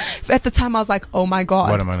 At the time I was like, oh my God,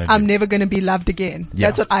 what am I gonna I'm do? never going to be loved again. Yeah.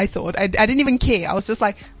 That's what I thought. I didn't even care. I was just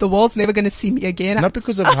like, the world's never going to see me again. Not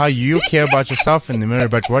because of how you care about yourself in the mirror,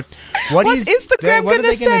 but what is Instagram what going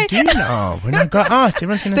are to they going to do now? When I go out,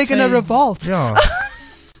 everyone's going to say. They're going to revolt. Yeah.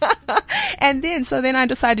 And then I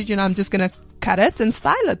decided, I'm just going to cut it and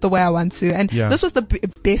style it the way I want to. And this was the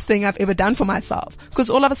best thing I've ever done for myself, because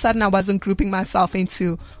all of a sudden I wasn't grouping myself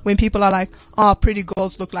into when people are like, oh, pretty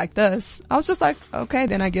girls look like this. I was just like, okay,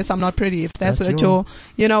 then I guess I'm not pretty if that's what you're,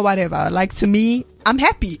 you know, whatever. Like, to me, I'm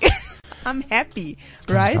happy. I'm happy,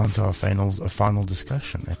 right? Comes down to a final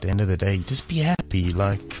discussion. At the end of the day, just be happy.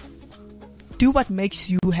 Like, do what makes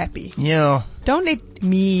you happy. Yeah. Don't let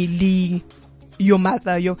me, Lee, your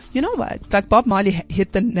mother, you know what? Like Bob Marley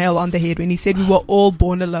hit the nail on the head when he said we were all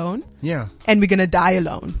born alone. Yeah. And we're going to die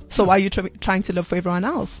alone. So why are you trying to live for everyone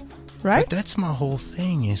else? Right? But that's my whole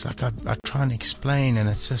thing, is like, I try and explain, and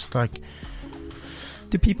it's just like,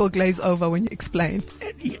 do people glaze over when you explain?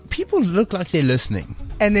 People look like they're listening.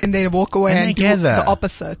 And then they walk away and do the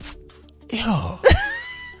opposite. Yeah.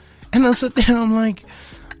 And I sit there and I'm like,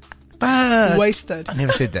 but wasted. I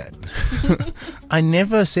never said that. I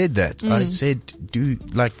never said that. I said,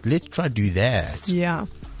 let's try do that. Yeah.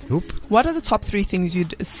 Oop. What are the top 3 things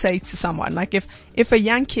you'd say to someone? Like if a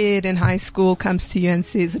young kid in high school comes to you and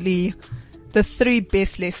says, Lee, the 3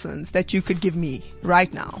 best lessons that you could give me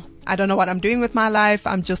right now. I don't know what I'm doing with my life.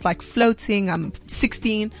 I'm just like floating. I'm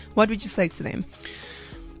 16. What would you say to them?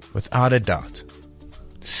 Without a doubt,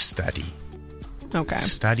 study. Okay.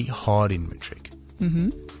 Study hard in matric. Mm-hmm.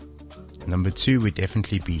 Number 2 would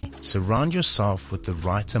definitely be surround yourself with the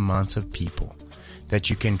right amount of people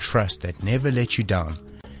that you can trust, that never let you down,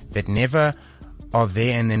 that never are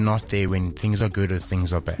there and they're not there when things are good or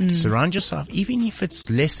things are bad. Surround yourself, even if it's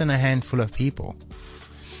less than a handful of people.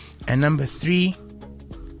 And number 3,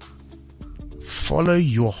 follow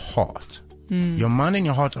your heart. Your mind and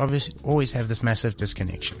your heart obviously always have this massive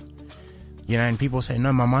disconnection. You know, and people say,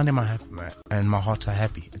 no, my mind and my heart are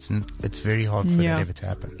happy. It's very hard for that ever to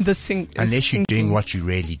happen. Unless you're doing what you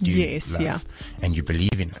really do love, and you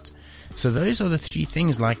believe in it. So those are the 3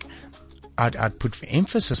 things, like, I'd put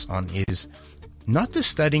emphasis on, is not just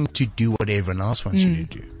studying to do what everyone else wants you to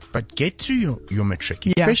do, but get through your matric,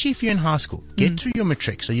 especially if you're in high school. Get through your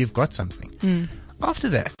matric so you've got something. After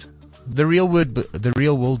that, the real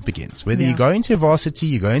world begins. Whether you go into varsity,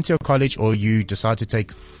 you go into a college, or you decide to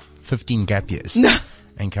take 15 gap years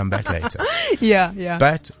and come back later. Yeah.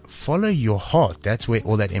 But follow your heart. That's where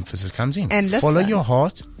all that emphasis comes in. And follow your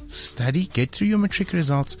heart, study, get through your matric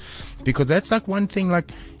results, because that's like one thing,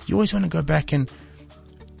 like, you always want to go back and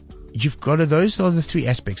you've got to, those are the 3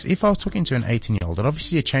 aspects. If I was talking to an 18-year-old, and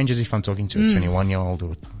obviously it changes if I'm talking to a 21-year-old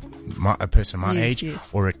or a person my age,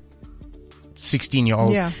 or a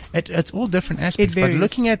 16-year-old. It's all different aspects. But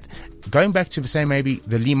looking at, going back to, say, maybe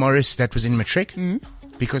the Lee Morris that was in matric,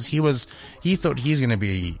 because he thought he's going to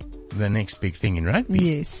be the next big thing in rugby.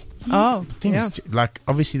 Yes. Oh, like,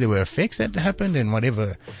 obviously there were effects that happened and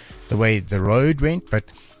whatever, the way the road went, but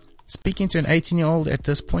speaking to an 18-year-old at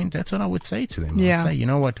this point, that's what I would say to them. I'd say, you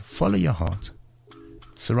know what, follow your heart.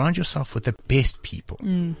 Surround yourself with the best people.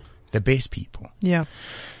 The best people. Yeah.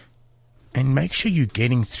 And make sure you're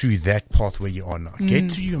getting through that path where you are now.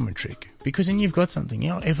 Get through your matric. Because then you've got something.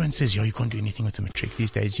 You know, everyone says, you can't do anything with the matric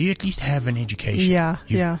these days. You at least have an education.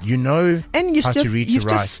 You know how to read, to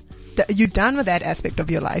write. You're done with that aspect of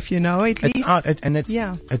your life, you know, at least.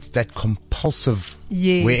 It's that compulsive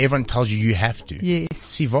where everyone tells you have to. Yes.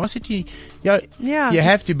 See, varsity, you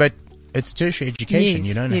have to, but it's tertiary education. Yes,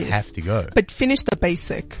 you don't have to go. But finish the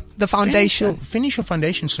basic, the foundation. Finish your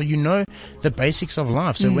foundation so you know the basics of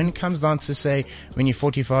life. So when it comes down to, say, when you're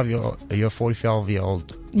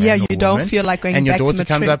 45-year-old you don't woman, feel like going and back your to daughter matric.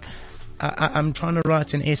 comes up, I'm trying to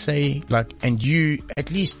write an essay, like, and you,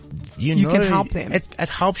 at least, you know, can help them. It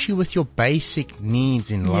helps you with your basic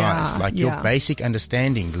needs in life, like your basic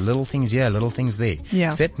understanding, the little things here, little things there.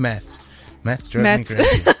 Except maths. Maths drives me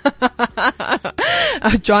crazy.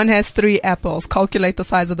 John has 3 apples. Calculate the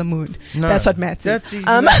size of the moon. No, that's what maths is.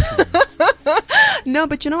 No,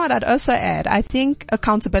 but you know what I'd also add? I think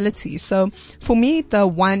accountability. So for me, the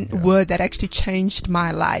one word that actually changed my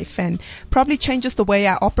life and probably changes the way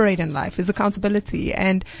I operate in life is accountability.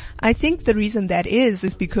 And I think the reason that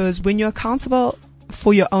is because when you're accountable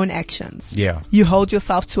for your own actions, you hold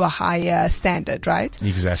yourself to a higher standard, right?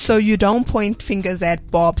 Exactly. So you don't point fingers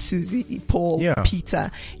at Bob, Susie, Paul,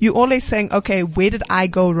 Peter. You're always saying, okay, where did I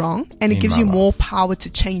go wrong? And it gives you more power to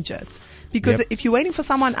change it. Because if you're waiting for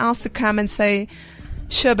someone else to come and say,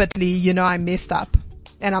 sure, but Lee, you know, I messed up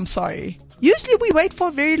and I'm sorry. Usually we wait for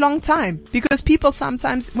a very long time because people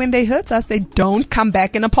sometimes, when they hurt us, they don't come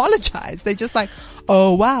back and apologize. They're just like,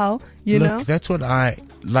 oh, wow, you know. That's what I,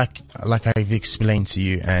 like I've explained to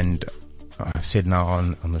you, and I've said now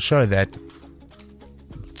on the show, that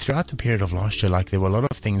throughout the period of last year, like, there were a lot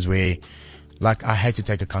of things where like I had to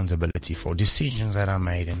take accountability for decisions that I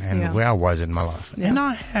made and where I was in my life. And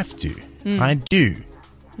I have to. I do.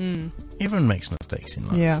 Everyone makes mistakes in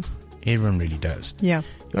life. Yeah. Everyone really does. Yeah.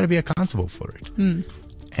 You got to be accountable for it.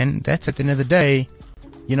 And that's at the end of the day,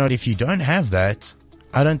 you know, if you don't have that,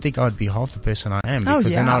 I don't think I'd be half the person I am.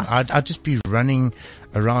 Because then I'd just be running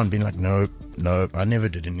around being like, nope, I never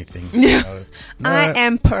did anything. No. I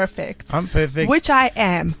am perfect. I'm perfect. Which I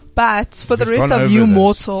am. But for the rest of you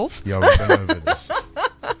mortals. Yeah, we've gone over this.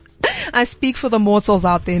 I speak for the mortals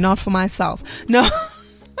out there, not for myself. No.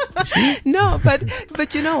 No,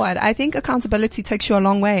 but you know what? I think accountability takes you a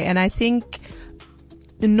long way. And I think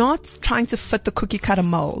not trying to fit the cookie cutter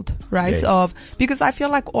mold, right? Yes. Because I feel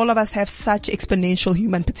like all of us have such exponential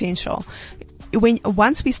human potential.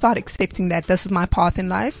 Once we start accepting that this is my path in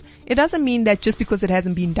life, it doesn't mean that just because it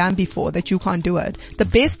hasn't been done before that you can't do it. The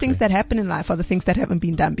best things that happen in life are the things that haven't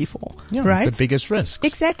been done before. Yeah, right? It's the biggest risks.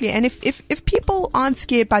 Exactly. And if people aren't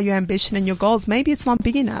scared by your ambition and your goals, maybe it's not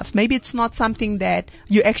big enough. Maybe it's not something that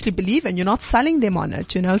you actually believe in. You're not selling them on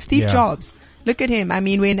it. You know, Steve Jobs, look at him. I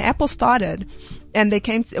mean, when Apple started and they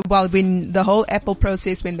came when the whole Apple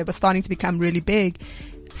process, when they were starting to become really big,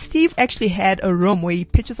 Steve actually had a room where he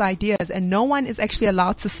pitches ideas and no one is actually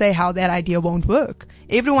allowed to say how that idea won't work.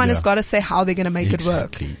 Everyone has got to say how they're going to make it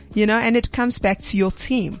work. You know, and it comes back to your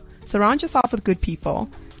team. Surround yourself with good people.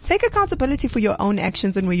 Take accountability for your own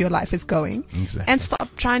actions and where your life is going. Exactly. And stop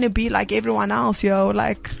trying to be like everyone else,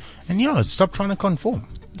 And stop trying to conform.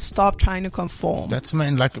 Stop trying to conform. That's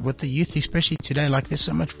like with the youth, especially today, like there's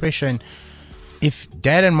so much pressure. And if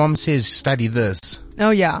dad and mom says study this.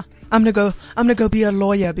 Oh yeah. I'm gonna go be a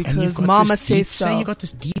lawyer because mama says so. Say you got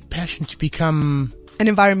this deep passion to become an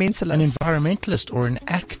environmentalist or an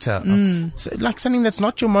actor. So like something that's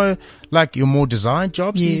not your more desired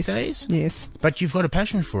jobs these days. Yes. But you've got a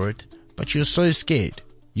passion for it, but you're so scared.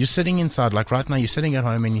 You're sitting inside, like right now you're sitting at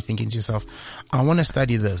home and you're thinking to yourself, I want to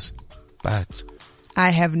study this, but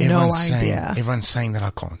I have no idea. Everyone's saying that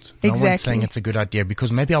I can't. Exactly. No one's saying it's a good idea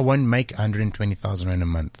because maybe I won't make 120,000 rand a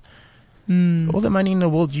month. All the money in the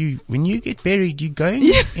world, when you get buried, you go in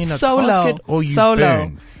a casket or you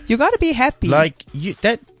burn. You got to be happy. Like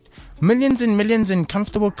that millions and millions in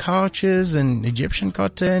comfortable couches and Egyptian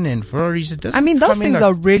cotton and Ferraris. It doesn't. I mean, those things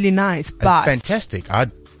are really nice, but fantastic.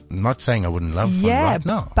 I'm not saying I wouldn't love one right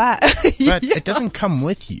now, but it doesn't come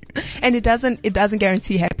with you, and it doesn't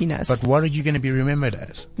guarantee happiness. But what are you going to be remembered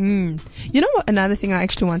as? You know what? Another thing I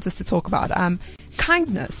actually want us to talk about.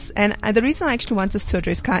 Kindness. And the reason I actually want us to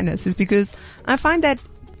address kindness is because I find that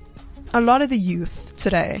a lot of the youth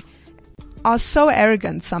today are so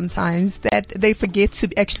arrogant sometimes that they forget to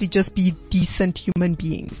actually just be decent human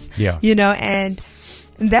beings. Yeah. You know, and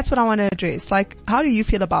that's what I want to address. Like, how do you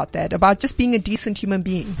feel about that? About just being a decent human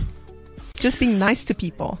being? Just being nice to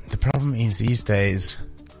people? The problem is these days,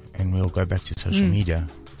 and we'll go back to social media,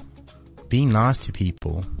 being nice to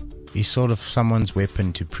people is sort of someone's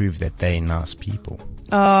weapon to prove that they're nice people.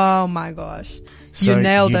 Oh my gosh. You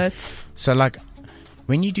nailed it. So like,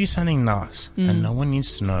 when you do something nice and no one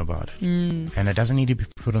needs to know about it and it doesn't need to be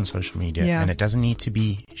put on social media and it doesn't need to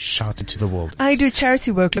be shouted to the world. I do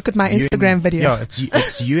charity work. Look at my Instagram video. Yeah,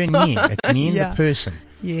 it's you and me. It's me and the person.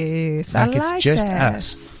 Yes, like it's just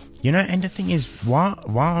us. You know, and the thing is, why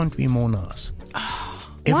aren't we more nice?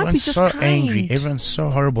 Everyone's so angry. Everyone's so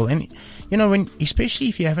horrible. And you know, especially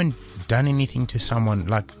if you haven't done anything to someone,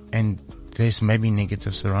 and there's maybe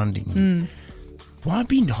negative surrounding you, why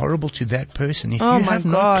be horrible to that person if you have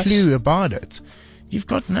no clue about it? You've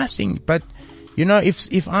got nothing. But you know,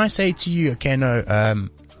 if I say to you, okay, no,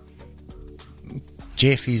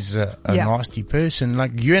 Jeff is a nasty person.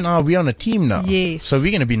 Like you and we're on a team now. Yes. So we're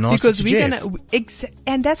going to be nasty because to we're Jeff.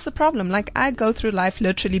 And that's the problem. Like I go through life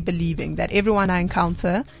literally believing that everyone I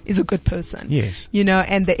encounter is a good person. Yes. You know,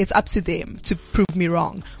 and that it's up to them to prove me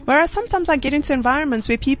wrong. Whereas sometimes I get into environments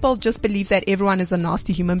where people just believe that everyone is a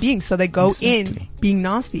nasty human being. So they go in being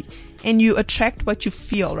nasty. And you attract what you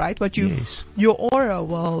feel, right? Your aura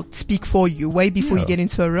will speak for you way before you get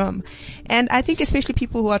into a room. And I think especially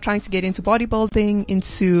people who are trying to get into bodybuilding,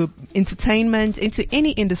 into entertainment, into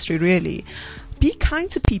any industry really, be kind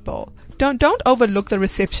to people. Don't overlook the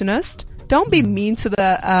receptionist. Don't be mean to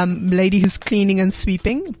the lady who's cleaning and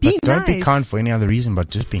sweeping. Be nice. Don't be kind for any other reason but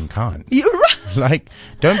just being kind. You're right. Like,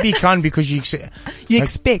 don't be kind because you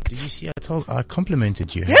expect. Did you see I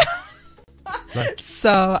complimented you?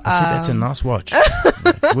 So I said that's a nice watch.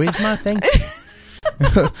 Like, where's my thank you?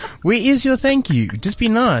 Where is your thank you? Just be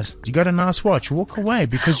nice. You got a nice watch. Walk away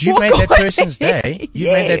because you Walk made that away. person's day. You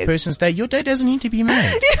made that person's day. Your day doesn't need to be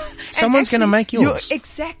made. Someone's going to make yours.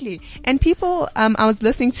 Exactly. And people, I was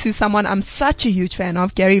listening to someone I'm such a huge fan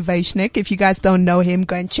of, Gary Vaynerchuk. If you guys don't know him,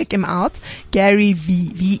 go and check him out. Gary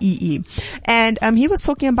V-E-E. And he was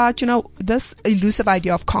talking about, this elusive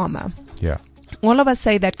idea of karma. Yeah. All of us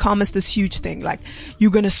say that karma is this huge thing, like you're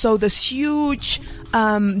going to sow this huge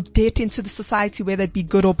debt into the society, whether it be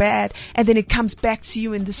good or bad, and then it comes back to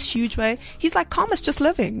you in this huge way. He's like, karma's just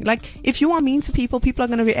living. Like, if you are mean to people, people are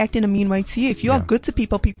going to react in a mean way to you. If you are good to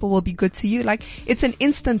people, people will be good to you. Like, it's an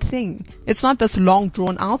instant thing. It's not this long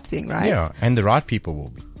drawn out thing, right? Yeah, and the right people will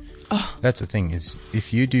be. Oh. That's the thing, is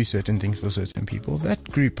if you do certain things for certain people, that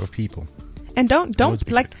group of people. And don't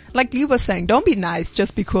like Lee was saying, don't be nice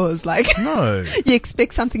just because no. you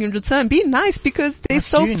expect something in return. Be nice because there's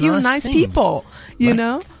so few nice people, you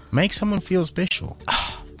know? Make someone feel special.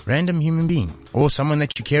 Random human being or someone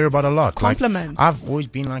that you care about a lot. Compliment. I've always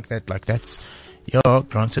been like that. Like that's,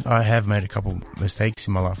 granted, I have made a couple mistakes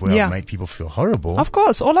in my life where I've made people feel horrible. Of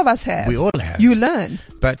course, all of us have. We all have. You learn.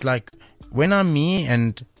 But when I'm me,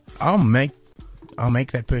 and I'll make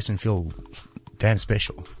that person feel damn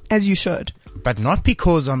special. As you should. But not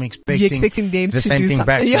because I'm expecting them the to same do thing something.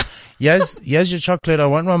 back. Yeah. So, here's your chocolate. I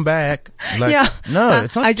want one back. No,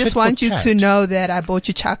 it's not. I just want you to know that I bought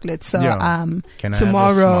you chocolate. So, Can I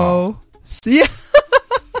tomorrow. have a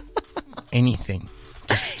anything.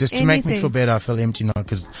 Just to make me feel better. I feel empty now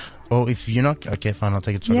because, if you're not, okay, fine, I'll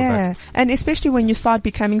take a chocolate back. And especially when you start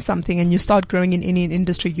becoming something and you start growing in any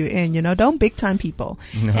industry you're in, don't big time people.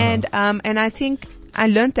 No. And I think, I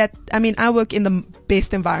learned that, I work in the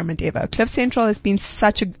best environment ever. Cliff Central has been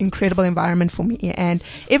such an incredible environment for me, and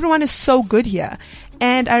everyone is so good here.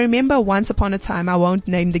 And I remember once upon a time, I won't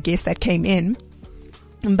name the guest that came in,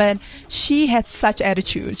 but she had such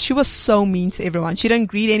attitude. She was so mean to everyone. She didn't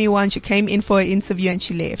greet anyone. She came in for an interview and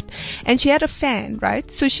she left. And she had a fan, right?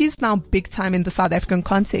 So she's now big time in the South African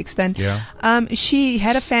context. And she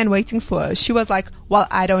had a fan waiting for her. She was like, well,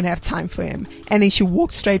 I don't have time for him. And then she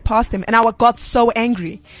walked straight past him. And I got so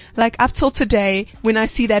angry. Like, up till today, when I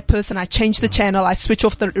see that person, I change the channel. I switch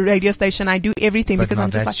off the radio station. I do everything because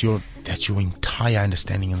I'm just that's your entire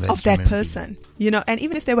understanding of that person, and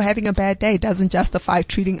even if they were having a bad day, it doesn't justify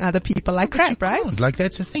treating other people like crap, right? Like,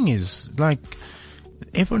 that's the thing is, like,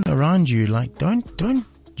 everyone around you, like, don't,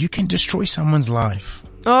 you can destroy someone's life.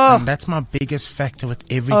 Oh. And that's my biggest factor with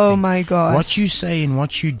everything. Oh my gosh. What you say and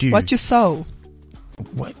what you do. What you sow.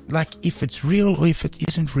 If it's real or if it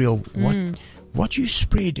isn't real, what you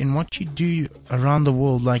spread and what you do around the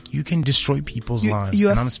world, like, you can destroy people's lives.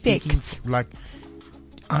 And I'm speaking,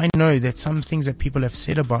 I know that some things that people have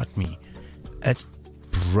said about me, it's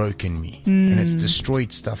broken me and it's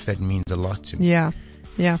destroyed stuff that means a lot to me. Yeah.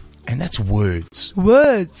 Yeah. And that's words.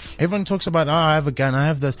 Everyone talks about, I have a gun, I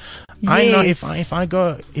have this. Yes. I know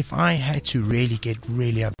if I had to really get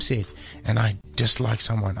really upset and I dislike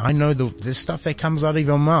someone, I know the stuff that comes out of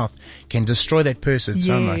your mouth can destroy that person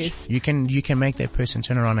so much. You can make that person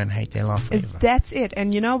turn around and hate their life forever. That's it.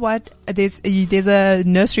 And you know what? There's a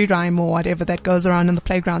nursery rhyme or whatever that goes around in the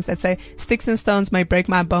playgrounds that say, sticks and stones may break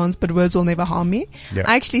my bones, but words will never harm me. Yeah.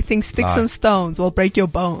 I actually think sticks and stones will break your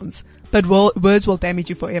bones, but words will damage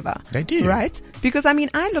you forever. They do. Right? Because I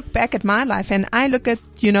look back at my life and I look at,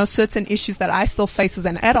 certain issues that I still face as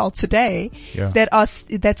an adult today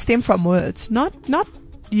that stem from words. Not,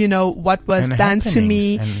 what was done to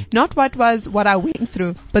me, not what I went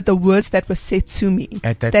through, but the words that were said to me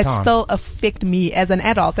at that time still affect me as an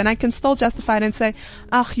adult. And I can still justify it and say,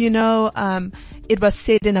 it was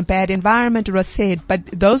said in a bad environment, it was said, but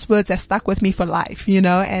those words are stuck with me for life,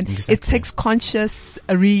 and it takes conscious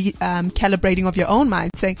recalibrating of your own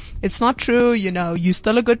mind, saying, it's not true, you're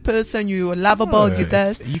still a good person, you're lovable, you're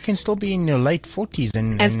this. You can still be in your late 40s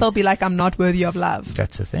and still be like, I'm not worthy of love.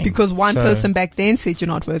 That's the thing. Because one person back then said you're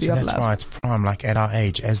not worthy of love. That's why it's prime, like at our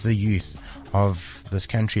age, as the youth of this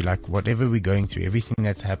country, like whatever we're going through, everything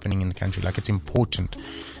that's happening in the country, like it's important.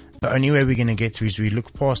 The only way we're going to get through is we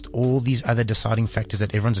look past all these other deciding factors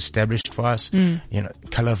that everyone's established for us.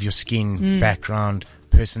 Color of your skin, background,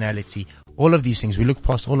 personality, all of these things. We look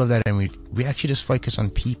past all of that and we actually just focus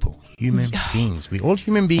on people, human beings. We're all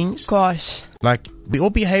human beings. Gosh. Like, we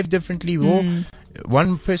all behave differently. We all,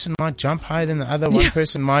 one person might jump higher than the other. One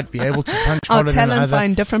person might be able to punch harder than the other. Our talents are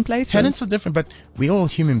in different places. Talents are different, but we're all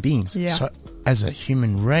human beings. Yeah. So as a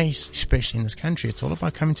human race, especially in this country, it's all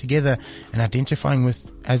about coming together and identifying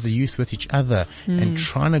as a youth with each other and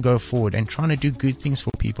trying to go forward and trying to do good things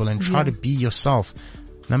for people and try to be yourself.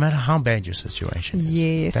 no matter how bad your situation is.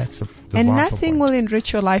 Yes. That's the and vital nothing point. will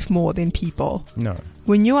enrich your life more than people. No.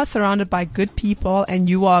 When you are surrounded by good people and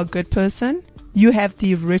you are a good person, you have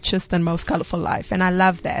the richest and most colorful life. And I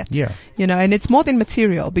love that. Yeah. You know, and it's more than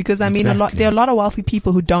material, because I mean, there are a lot of wealthy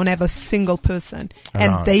people who don't have a single person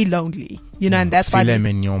and they lonely, you know, and that's Filet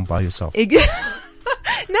mignon by yourself.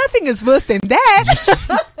 Nothing is worse than that.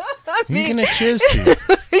 You're going to cheers to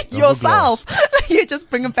yourself. You just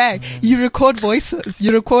bring it back. You record voices.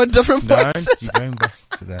 You record different voices. You're going back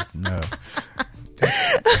to that. No.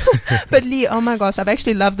 But Lee, oh my gosh, I've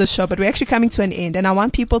actually loved the show, but we're actually coming to an end, and I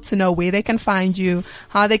want people to know where they can find you,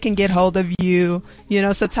 how they can get hold of you, you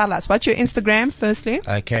know, so tell us. What's your Instagram, firstly?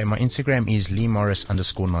 Okay, my Instagram is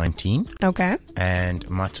LeeMorris_19. Okay. And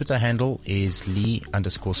my Twitter handle is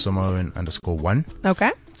Lee_Samoan_1.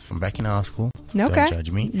 Okay. It's from back in high school. Okay. Don't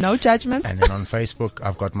judge me. No judgments. And then on Facebook,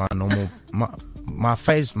 I've got my normal, my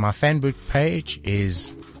fan book page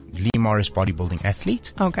is Lee Morris Bodybuilding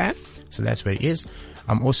Athlete. Okay. So that's where it is.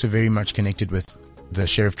 I'm also very much connected with the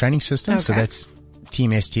Sheriff Training System. Okay. So that's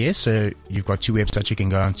Team STS. So you've got two websites you can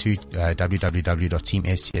go on to,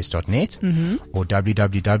 www.teamsts.net or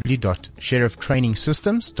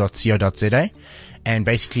www.sherifftrainingsystems.co.za. And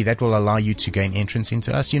basically that will allow you to gain entrance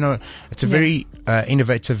into us. You know, it's a very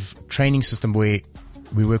innovative training system where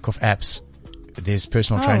we work off apps. There's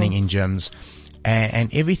personal training in gyms.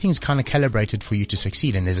 And everything's kind of calibrated for you to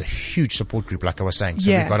succeed. And there's a huge support group, like I was saying.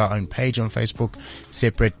 So we've got our own page on Facebook,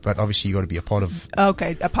 separate, but obviously you got to be a part of.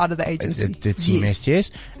 Okay, a part of the agency. The Team STS.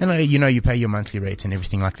 And you know, you pay your monthly rates and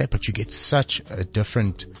everything like that, but you get such a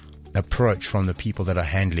different approach from the people that are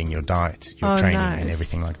handling your diet, your training, and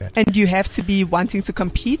everything like that. And do you have to be wanting to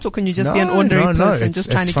compete, or can you just be an ordinary person just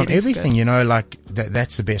trying to get into it? It's from everything, you know, like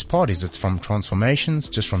that's the best part is it's from transformations,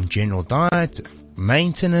 just from general diet,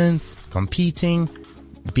 maintenance, competing,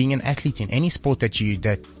 being an athlete in any sport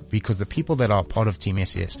because the people that are part of Team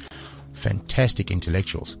STS, fantastic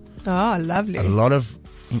intellectuals. Oh, lovely. A lot of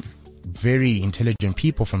very intelligent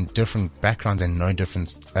people from different backgrounds and know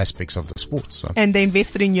different aspects of the sport. So. And they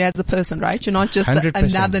invested in you as a person, right? You're not just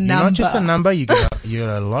another number. You're not just a number. You get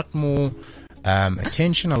a lot more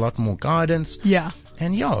attention, a lot more guidance. Yeah.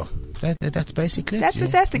 And that's basically it. That's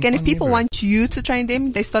fantastic. And if people want you to train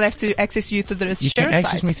them, they still have to access you through the You can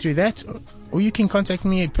access me through that, or you can contact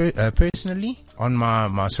me personally on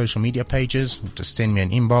my social media pages. Just send me an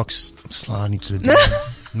inbox, slide into the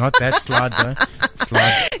DMs. Not that slide though.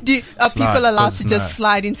 Slide. Are people allowed to just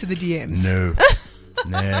slide into the DMs? No.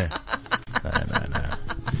 No.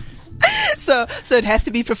 So it has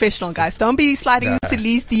to be professional, guys. Don't be sliding into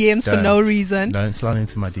Lee's DMs for no reason. Don't slide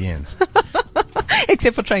into my DMs.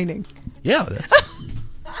 Except for training. Yeah, that's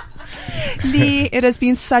Lee, it has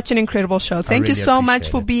been such an incredible show. Thank you so much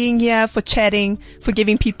for being here, for chatting, for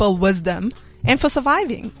giving people wisdom, and for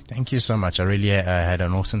surviving. Thank you so much. I really had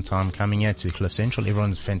an awesome time coming here to Cliff Central.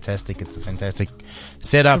 Everyone's fantastic. It's a fantastic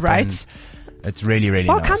setup. Right. And it's really, really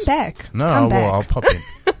nice. Come back. No, I'll pop in.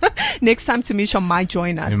 Next time Tamisha might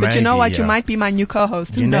join us. But you know what? You might be my new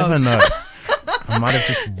co-host. Who knows? You never know. I might have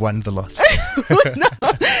just won the lot. No.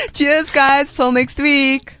 Cheers, guys. Till next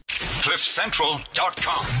week.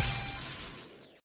 CliffCentral.com